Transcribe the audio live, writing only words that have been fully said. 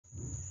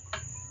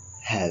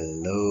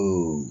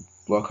Hello,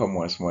 welcome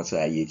once more to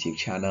our YouTube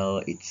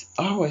channel. It's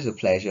always a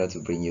pleasure to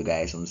bring you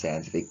guys some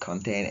scientific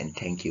content, and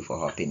thank you for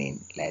hopping in.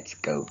 Let's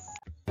go.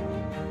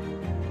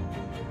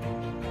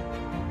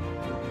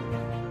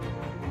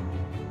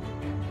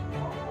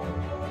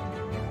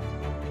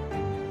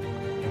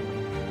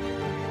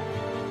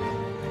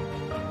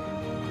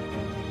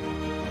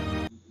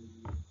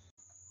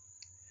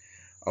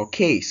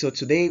 Okay, so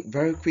today,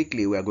 very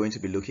quickly, we are going to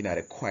be looking at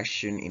a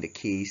question in the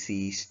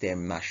KC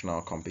STEM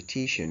National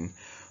Competition.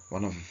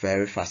 One of the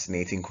very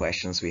fascinating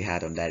questions we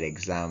had on that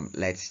exam.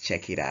 Let's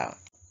check it out.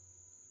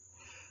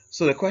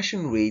 So the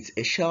question reads,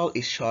 a shell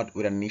is shot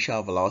with an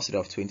initial velocity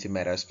of 20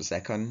 meters per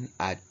second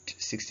at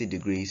 60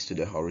 degrees to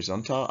the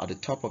horizontal. At the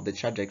top of the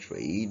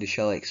trajectory, the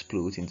shell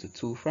explodes into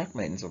two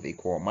fragments of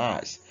equal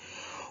mass.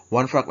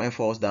 One fragment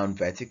falls down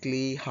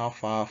vertically. How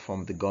far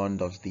from the gun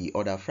does the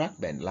other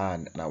fragment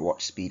land, and at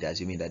what speed,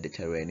 assuming that the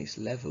terrain is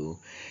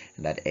level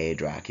and that air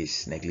drag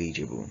is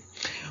negligible?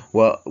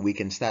 Well, we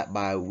can start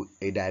by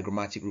a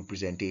diagrammatic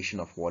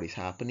representation of what is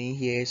happening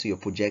here. So you're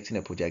projecting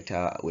a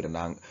projectile with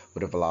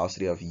a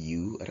velocity of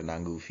u at an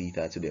angle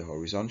theta to the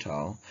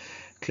horizontal.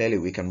 Clearly,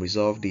 we can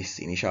resolve this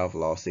initial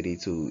velocity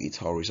to its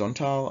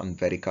horizontal and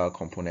vertical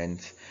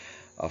component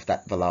of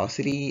that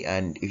velocity,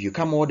 and if you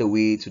come all the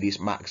way to this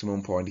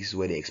maximum point, this is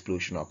where the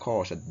explosion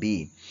occurs at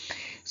B.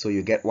 So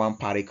you get one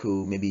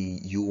particle, maybe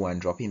u1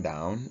 dropping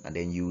down, and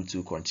then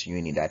u2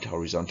 continuing in that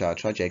horizontal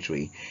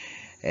trajectory.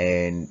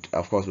 And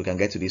of course, we can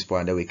get to this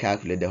point that we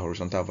calculate the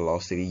horizontal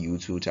velocity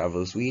u2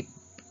 travels with,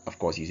 of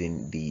course,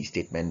 using the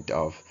statement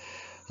of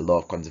law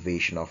of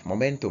conservation of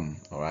momentum.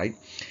 All right,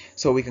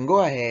 so we can go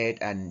ahead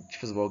and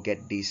first of all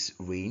get this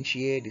range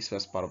here, this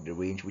first part of the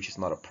range, which is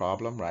not a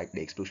problem, right?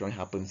 The explosion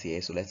happens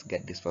here, so let's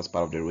get this first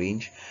part of the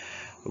range.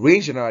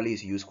 Range generally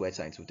is u squared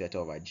sine 2 theta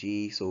over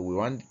g, so we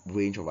want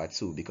range over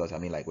 2 because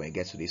like when it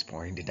gets to this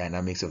point, the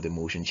dynamics of the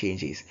motion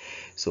changes.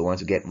 So we want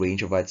to get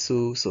range over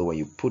 2. So when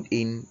you put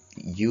in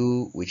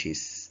u, which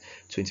is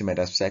 20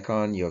 meters per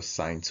second, your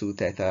sine 2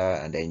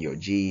 theta, and then your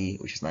g,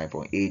 which is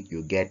 9.8,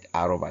 you get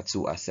r over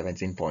 2 as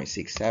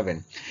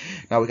 17.67.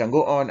 Now we can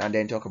go on and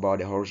then talk about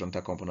the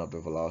horizontal component of the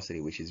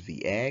velocity, which is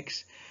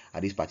vx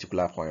at this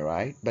particular point,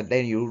 right? But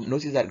then you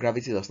notice that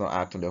gravity does not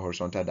act on the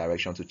horizontal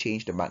direction to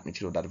change the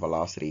magnitude of that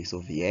velocity.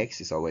 So vx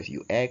is always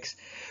ux,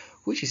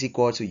 which is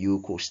equal to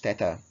u cos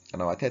theta,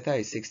 and our theta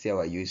is 60,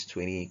 our u is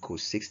 20,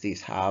 cos 60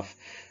 is half,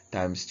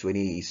 times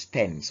 20 is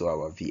 10, so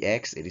our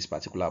vx at this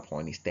particular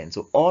point is 10.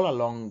 So all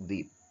along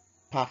the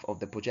path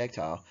of the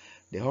projectile,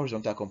 the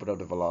horizontal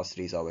component of the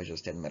velocity is always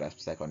just 10 meters per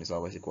second. It's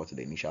always equal to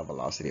the initial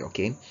velocity.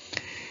 Okay,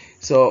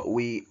 so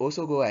we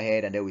also go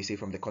ahead and then we say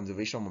from the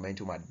conservation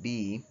momentum at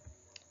B,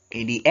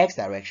 in the x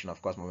direction,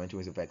 of course, momentum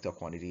is a vector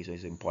quantity, so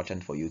it's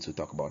important for you to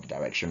talk about the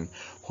direction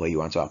where you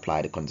want to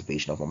apply the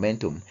conservation of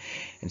momentum.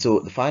 And so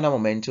the final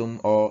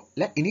momentum, or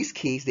in this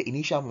case, the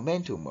initial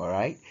momentum, all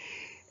right,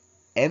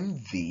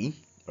 mv,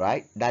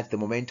 right, that's the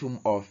momentum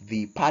of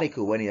the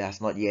particle when it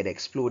has not yet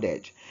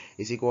exploded,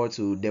 is equal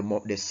to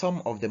the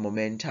sum of the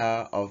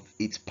momenta of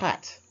its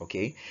path.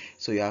 Okay,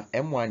 so you have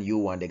m1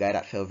 u1, the guy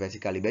that fell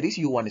vertically, but this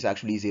u1 is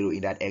actually 0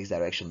 in that x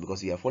direction,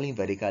 because you are falling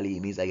vertically,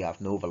 it means that you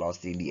have no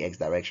velocity in the x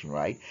direction,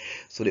 right?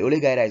 So the only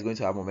guy that is going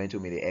to have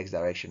momentum in the x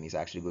direction is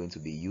actually going to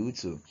be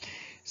u2.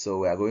 So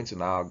we are going to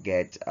now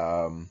get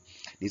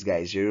this guy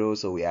is 0,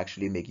 so we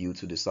actually make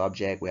u2 the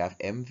subject. We have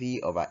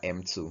mv over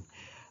m2.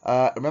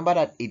 Remember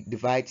that it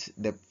divides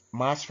the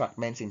mass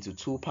fragments into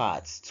two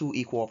parts, two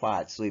equal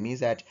parts. So it means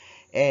that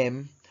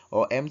m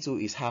or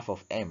m2 is half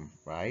of m,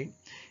 right?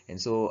 And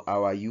so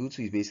our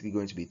u2 is basically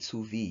going to be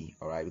 2v,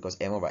 all right, because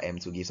m over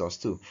m2 gives us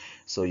 2.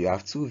 So you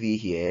have 2v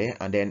here,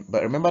 and then,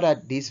 but remember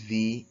that this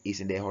v is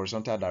in the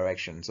horizontal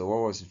direction. So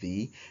what was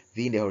v?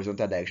 V in the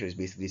horizontal direction is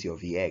basically your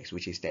vx,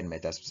 which is 10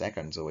 meters per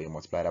second. So when you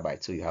multiply that by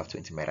 2, you have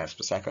 20 meters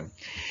per second.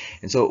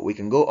 And so we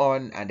can go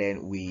on, and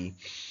then we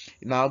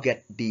now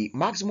get the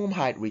maximum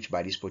height reached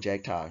by this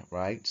projectile,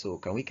 right? So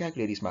can we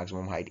calculate this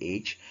maximum height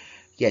h?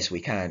 Yes,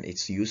 we can.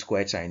 It's u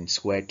squared sine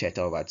squared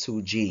theta over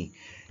 2g.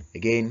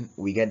 Again,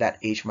 we get that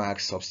h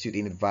max, substitute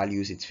in the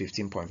values, it's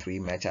 15.3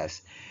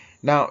 meters.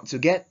 Now, to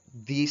get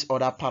this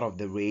other part of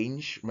the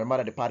range, remember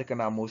that the particle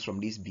now moves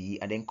from this B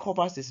and then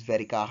covers this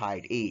vertical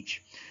height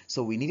h.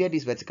 So we needed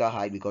this vertical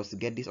height because to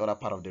get this other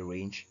part of the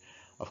range,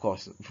 of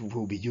course,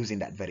 we'll be using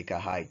that vertical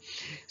height.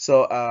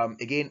 So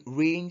again,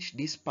 range,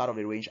 this part of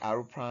the range,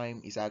 r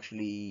prime, is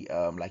actually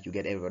like you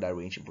get every other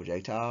range in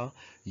projectile,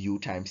 u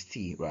times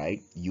t,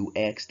 right?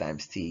 ux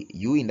times t.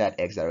 U in that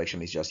x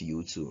direction is just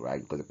u2, right?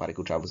 Because the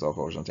particle travels off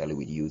horizontally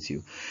with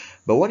u2.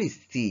 But what is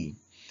t?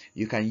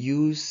 You can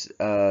use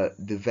the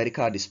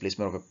vertical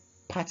displacement of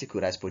a particle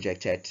that's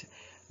projected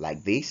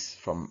like this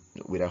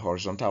with a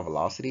horizontal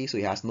velocity. So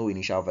it has no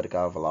initial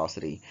vertical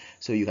velocity.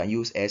 So you can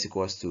use s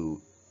equals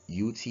to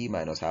ut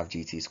minus half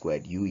gt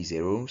squared. U is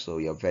 0, so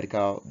your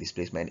vertical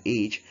displacement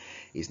h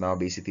is now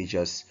basically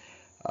just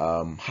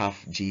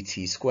half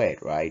gt squared,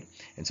 right?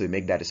 And so you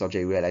make that the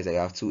subject, you realize that you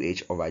have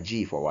 2h over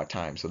g for our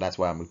time. So that's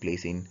why I'm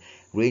replacing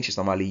range is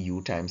normally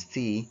u times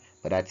t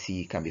but that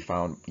t can be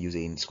found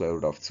using square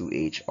root of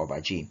 2h over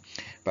g.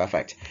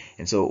 Perfect.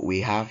 And so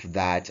we have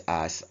that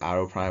as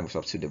r prime is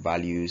up to the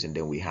values, and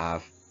then we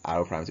have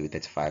r prime to be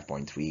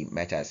 35.3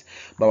 meters.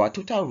 But our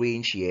total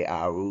range here,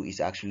 r is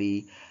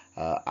actually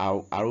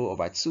r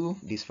over 2,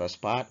 this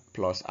first part,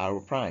 plus r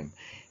prime.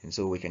 And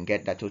so we can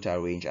get that total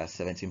range as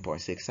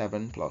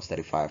 17.67 plus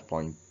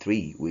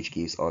 35.3, which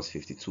gives us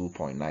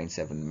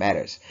 52.97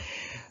 meters.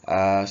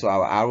 So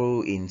our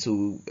arrow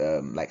into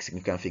like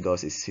significant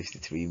figures is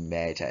 53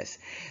 meters.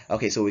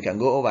 Okay, so we can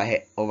go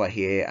over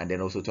here and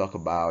then also talk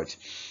about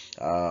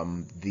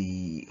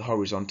the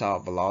horizontal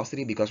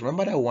velocity, because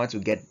remember that we want to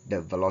get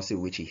the velocity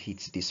which it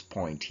hits this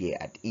point here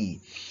at E.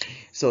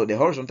 So the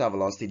horizontal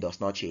velocity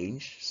does not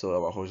change,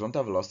 so our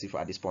horizontal velocity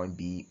for at this point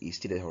B is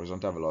still the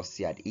horizontal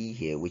velocity at E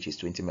here, which is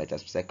 20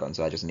 meters per second.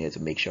 So I just needed to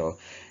make sure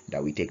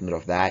that we take note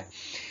of that.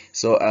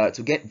 So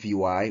to get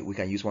Vy, we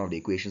can use one of the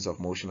equations of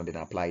motion and then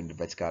apply in the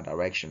vertical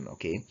direction.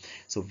 Okay,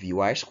 so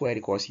Vy squared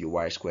equals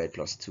Uy squared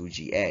plus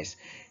 2gs.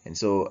 And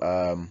so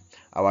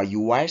our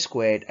Uy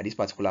squared at this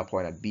particular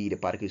point at B, the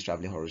particle is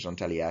traveling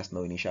horizontally, has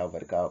no initial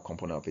vertical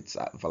component of its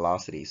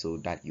velocity, so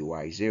that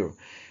Uy is 0.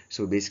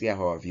 So basically I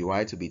have our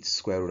Vy to be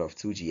square root of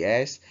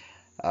 2gs.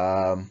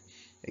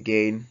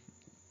 Again,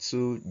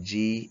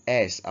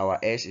 2gs, our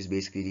s is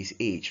basically this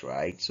h,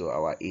 right? So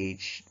our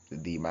h,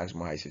 the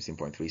maximum height is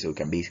 15.3, so we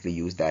can basically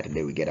use that, and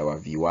then we get our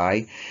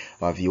Vy.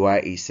 Our Vy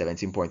is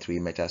 17.3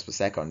 meters per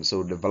second.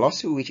 So the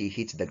velocity with which it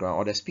hits the ground,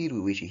 or the speed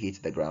with which it hits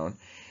the ground,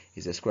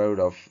 is the square root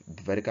of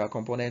the vertical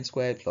component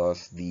squared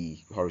plus the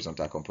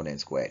horizontal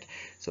component squared.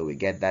 So we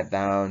get that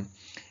down,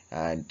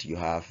 and you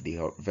have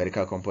the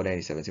vertical component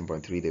is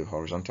 17.3, the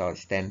horizontal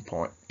is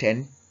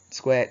 10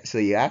 squared, so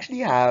you actually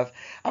have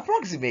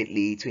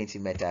approximately 20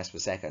 meters per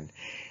second.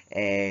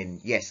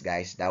 And yes,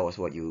 guys, that was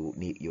what you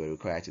were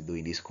required to do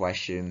in this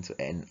question to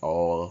end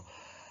all.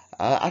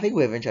 I think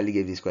we eventually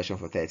gave this question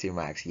for 30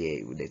 marks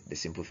here with the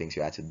simple things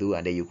you had to do,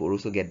 and then you could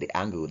also get the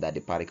angle that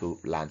the particle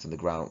lands on the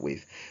ground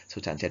with.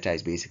 So tan theta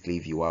is basically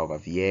Vy over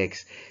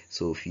Vx,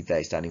 so theta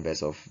is tan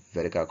inverse of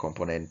vertical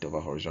component over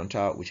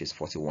horizontal, which is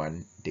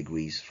 41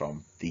 degrees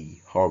from the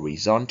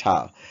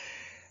horizontal.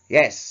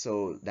 Yes,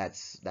 so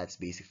that's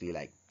basically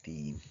like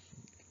the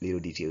little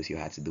details you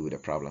had to do with the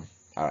problem.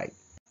 All right.